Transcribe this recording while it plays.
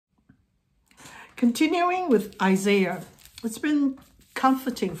Continuing with Isaiah, it's been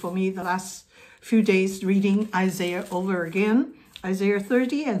comforting for me the last few days reading Isaiah over again. Isaiah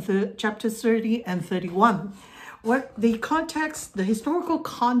 30 and chapters 30 and 31. What the context, the historical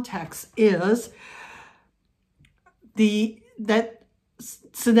context is that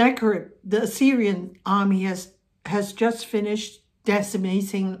Sennacherib, the Assyrian army, has just finished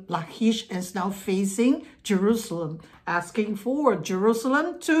decimating Lachish and is now facing Jerusalem, asking for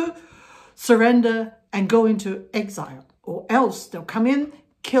Jerusalem to surrender and go into exile, or else they'll come in,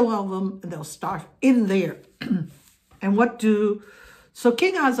 kill all of them, and they'll starve in there. And so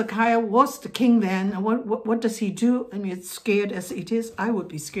King Hezekiah was the king then, and what does he do? I mean, it's scared as it is. I would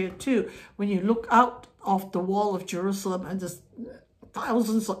be scared too. When you look out of the wall of Jerusalem and there's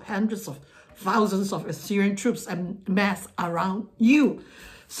hundreds of thousands of Assyrian troops and mass around you.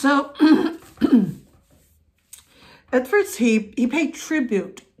 So at first he paid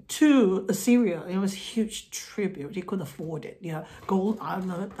tribute to Assyria. It was a huge tribute. He couldn't afford it. Yeah, gold. I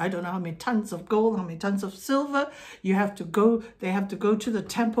don't know how many tons of gold, how many tons of silver. They have to go to the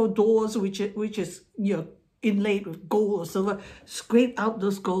temple doors, which is inlaid with gold or silver. Scrape out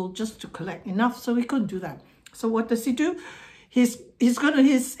those gold just to collect enough. So he couldn't do that. So what does he do? His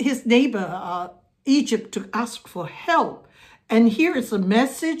neighbor Egypt to ask for help, and here is a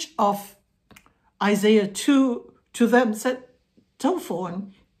message of Isaiah 2 to them. Said, don't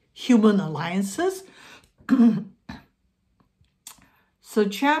form human alliances. So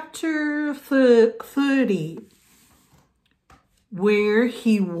chapter 30, where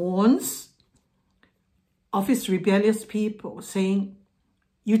he warns of his rebellious people, saying,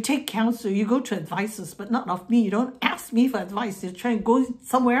 you take counsel, you go to advisors, but not of me. You don't ask me for advice. You try and go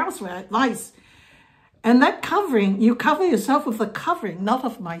somewhere else for advice. And that covering, you cover yourself with a covering, not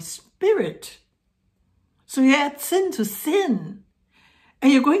of my spirit. So you add sin to sin.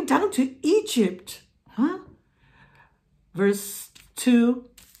 And you're going down to Egypt. Verse 2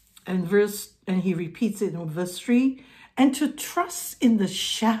 and he repeats it in verse 3. And to trust in the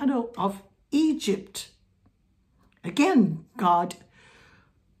shadow of Egypt. Again, God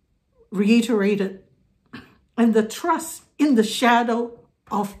reiterated, and the trust in the shadow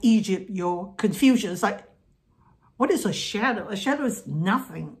of Egypt, your confusion. It's like, what is a shadow? A shadow is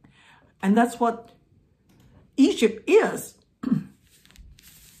nothing. And that's what Egypt is.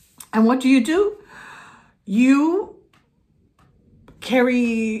 And what do? You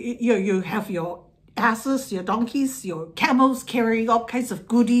carry, you have your asses, your donkeys, your camels carrying all kinds of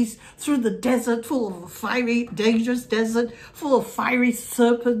goodies through the desert, full of fiery, dangerous desert, full of fiery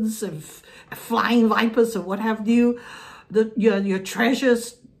serpents and flying vipers and what have you. Your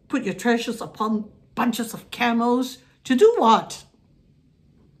treasures, put your treasures upon bunches of camels. To do what?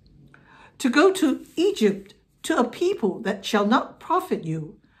 To go to Egypt, to a people that shall not profit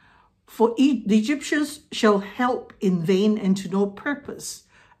you. For the Egyptians shall help in vain and to no purpose.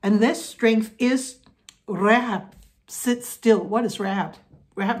 And their strength is Rahab, sit still. What is Rahab?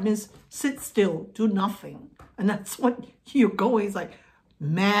 Rahab means sit still, do nothing. And that's what you're going. It's like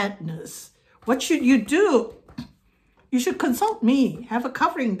madness. What should you do? You should consult me. Have a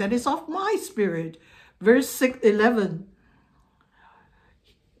covering that is of my spirit. Verse 11.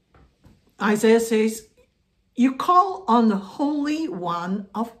 Isaiah says, you call on the Holy One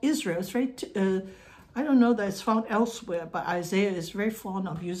of Israel. It's very, I don't know that it's found elsewhere, but Isaiah is very fond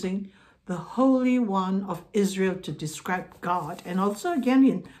of using the Holy One of Israel to describe God. And also again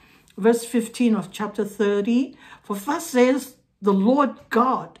in verse 15 of chapter 30, for thus says the Lord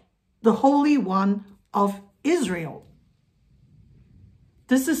God, the Holy One of Israel.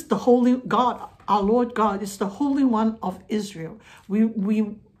 This is the Holy God, our Lord God is the Holy One of Israel.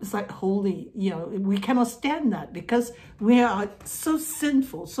 It's like holy, we cannot stand that because we are so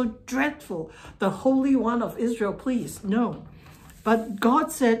sinful, so dreadful. The Holy One of Israel, please, no. But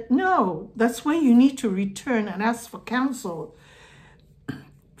God said, no, that's where you need to return and ask for counsel.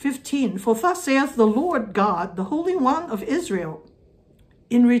 15, for thus saith the Lord God, the Holy One of Israel,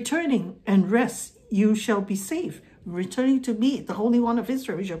 in returning and rest, you shall be safe. Returning to me, the Holy One of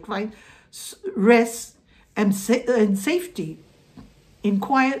Israel, you shall find rest and safety. In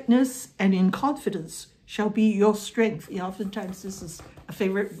quietness and in confidence shall be your strength. Oftentimes this is a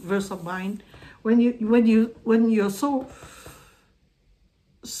favorite verse of mine. When you're so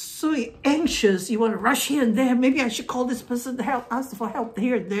anxious, you want to rush here and there. Maybe I should call this person to help, ask for help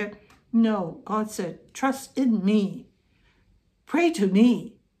here and there. No, God said, trust in me. Pray to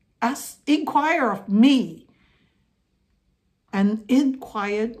me. Inquire of me. And in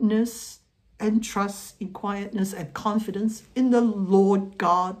quietness and trust, in quietness and confidence in the Lord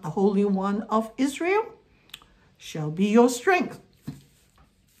God, the Holy One of Israel, shall be your strength.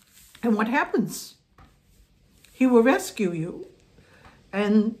 And what happens? He will rescue you.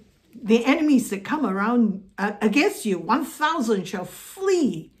 And the enemies that come around against you, 1,000 shall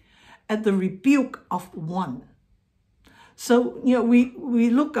flee at the rebuke of one. So, we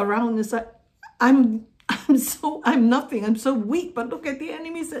look around and say, I'm nothing, I'm so weak, but look at the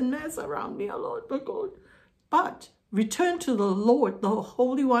enemies and mass around me, oh Lord, my God. But return to the Lord, the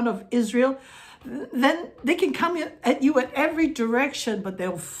Holy One of Israel. Then they can come at you at every direction, but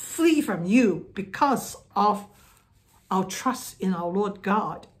they'll flee from you because of our trust in our Lord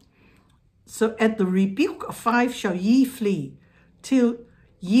God. So at the rebuke of 5 shall ye flee, till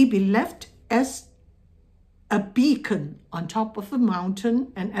ye be left as a beacon on top of the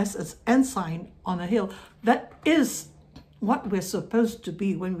mountain and as an ensign on a hill. That is what we're supposed to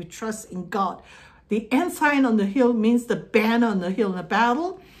be when we trust in God. The ensign on the hill means the banner on the hill in a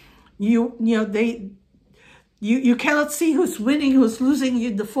battle. You cannot see who's winning, who's losing.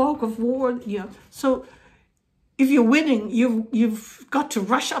 You the fog of war. So if you're winning, you've got to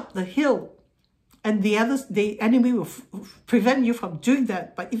rush up the hill, and the enemy will prevent you from doing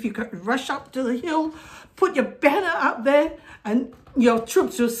that. But if you can rush up to the hill, put your banner up there, and your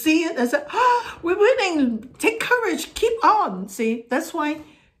troops will see it and say, we're winning. Take courage. Keep on. See, that's why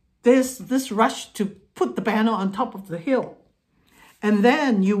there's this rush to put the banner on top of the hill. And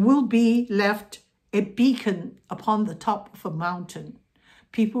then you will be left a beacon upon the top of a mountain.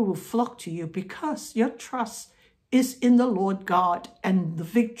 People will flock to you because your trust is in the Lord God, and the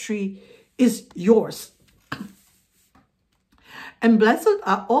victory is yours. And blessed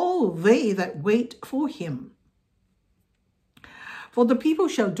are all they that wait for him. For the people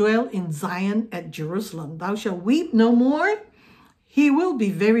shall dwell in Zion at Jerusalem. Thou shalt weep no more. He will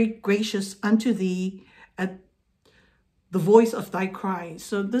be very gracious unto thee at the voice of thy cry.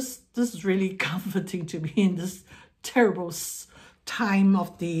 So this is really comforting to me in this terrible time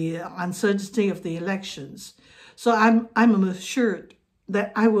of the uncertainty of the elections. So I'm assured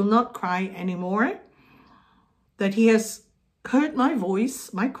that I will not cry anymore, that he has heard my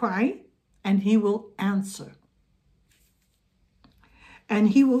voice, my cry, and he will answer. And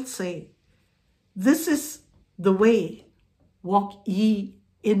he will say, this is the way, walk ye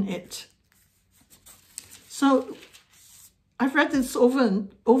in it. So I've read this over and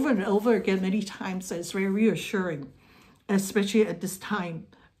over again many times. It's very reassuring, especially at this time.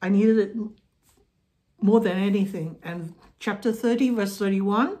 I needed it more than anything. And chapter 30, verse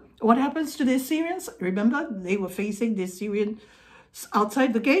 31, what happens to the Assyrians? Remember, they were facing the Assyrians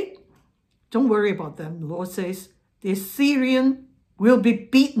outside the gate. Don't worry about them. The Lord says, the Assyrian will be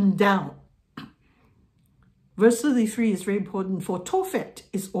beaten down. Verse 33 is very important. For Tophet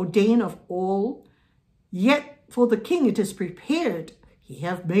is ordained of all, yet for the king it is prepared. He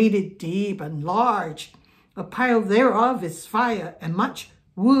hath made it deep and large. A pile thereof is fire and much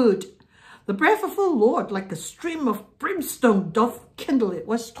wood. The breath of the Lord, like a stream of brimstone, doth kindle it.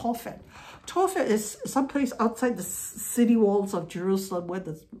 What's Tophet? Tophet is someplace outside the city walls of Jerusalem where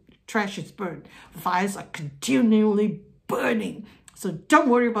the trash is burned. The fires are continually burning. So don't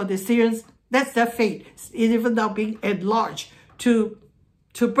worry about the Assyrians. That's their fate. It's even now being enlarged to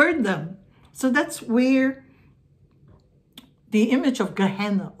burn them. So that's where the image of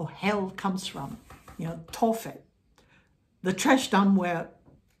Gehenna or hell comes from. Tophet, the trash dump where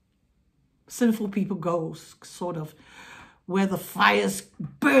sinful people go, sort of, where the fires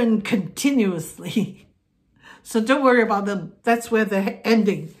burn continuously. So don't worry about them. That's where they're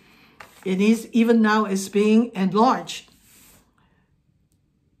ending. It is even now is being enlarged.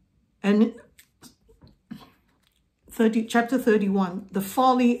 And chapter 31, the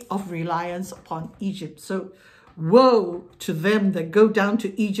folly of reliance upon Egypt. So woe to them that go down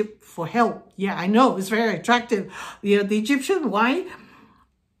to Egypt for help. Yeah, I know, it's very attractive. The Egyptian, why?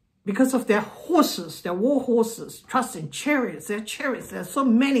 Because of their horses, their war horses, trust in chariots. Their chariots, there are so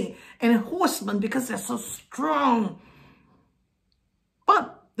many. And horsemen, because they're so strong.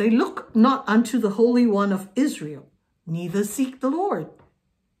 But they look not unto the Holy One of Israel, neither seek the Lord.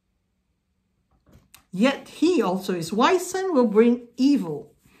 Yet he also is wise and will bring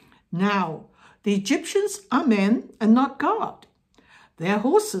evil. Now, the Egyptians are men and not God. Their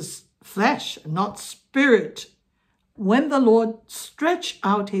horses, flesh, not spirit. When the Lord stretch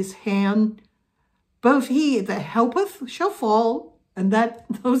out his hand, both he that helpeth shall fall, and that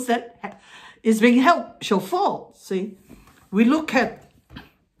those that is being helped shall fall. See, we look at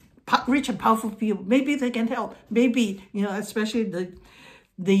rich and powerful people. Maybe they can help. Maybe, especially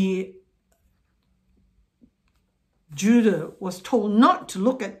the Judah was told not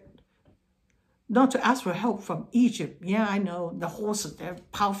to ask for help from Egypt. Yeah, I know, the horses, they're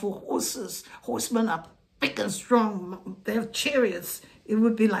powerful horses. Horsemen are big and strong. They have chariots. It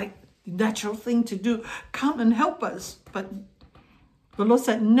would be like natural thing to do. Come and help us. But the Lord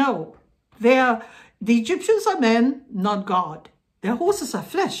said, no. The Egyptians are men, not God. Their horses are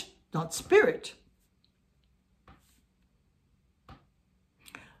flesh, not spirit.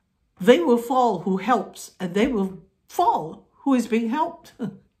 They will fall who helps, and they will fall who is being helped.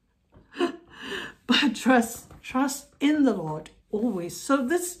 But trust in the Lord always. So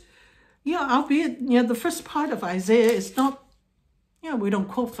this, albeit, the first part of Isaiah is not, we don't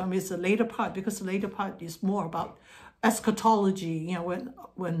quote from it, it's the later part, because the later part is more about eschatology,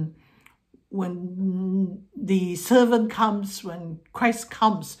 when the servant comes, when Christ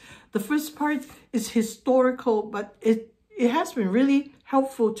comes. The first part is historical, but it has been really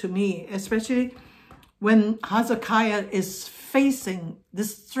helpful to me, especially when Hezekiah is facing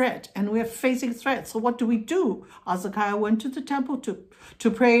this threat, and we're facing threats. So what do we do? Hezekiah went to the temple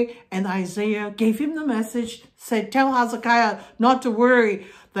to pray, and Isaiah gave him the message, said, tell Hezekiah not to worry.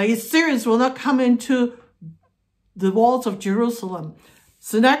 The Assyrians will not come into the walls of Jerusalem.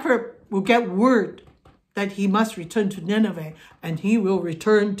 Sennacherib will get word that he must return to Nineveh, and he will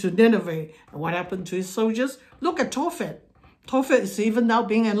return to Nineveh. And what happened to his soldiers? Look at Tophet. Tophet is even now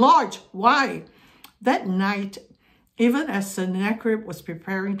being enlarged. Why? That night, even as Sennacherib was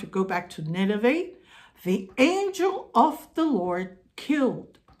preparing to go back to Nineveh, the angel of the Lord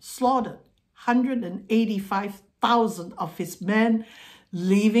slaughtered 185,000 of his men,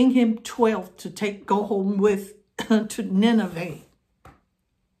 leaving him 12 to go home with to Nineveh.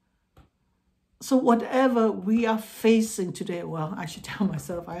 So whatever we are facing today, well, I should tell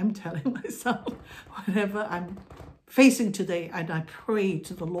myself, I am telling myself, whatever I'm facing today, and I pray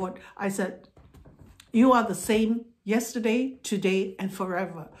to the Lord, I said, you are the same yesterday, today, and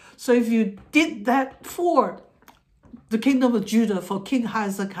forever. So if you did that for the kingdom of Judah, for King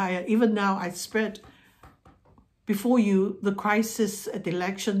Hezekiah, even now I spread before you the crisis at the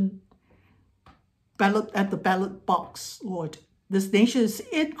election ballot, at the ballot box, Lord. This nation is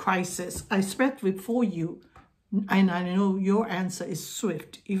in crisis. I spread before you, and I know your answer is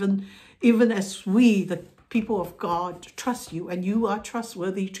swift, even as we, the people of God, trust you, and you are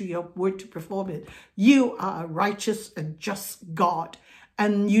trustworthy to your word to perform it. You are a righteous and just God,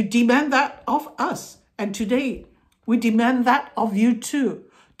 and you demand that of us. And today, we demand that of you too,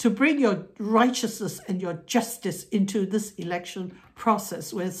 to bring your righteousness and your justice into this election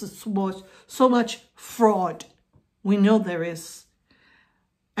process where there's so much fraud. We know there is.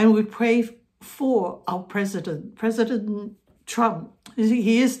 And we pray for our president, President Trump.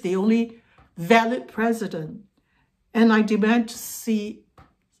 He is the only valid president. And I demand to see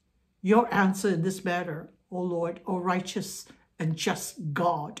your answer in this matter, O Lord, O righteous and just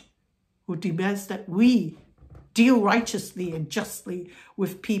God, who demands that we deal righteously and justly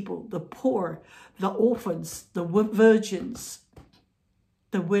with people, the poor, the orphans, the virgins,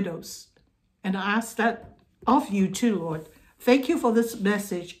 the widows. And I ask that of you too, Lord. Thank you for this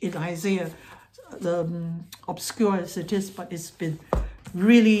message in Isaiah, obscure as it is, but it's been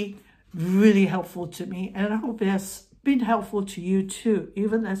really, really helpful to me. And I hope it has been helpful to you too,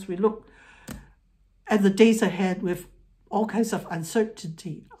 even as we look at the days ahead with all kinds of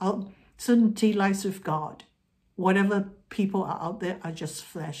uncertainty. Uncertainty lies with God. Whatever people are out there are just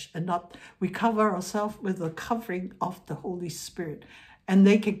flesh, and not, we cover ourselves with the covering of the Holy Spirit. And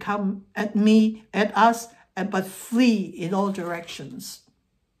they can come at me, at us, but flee in all directions.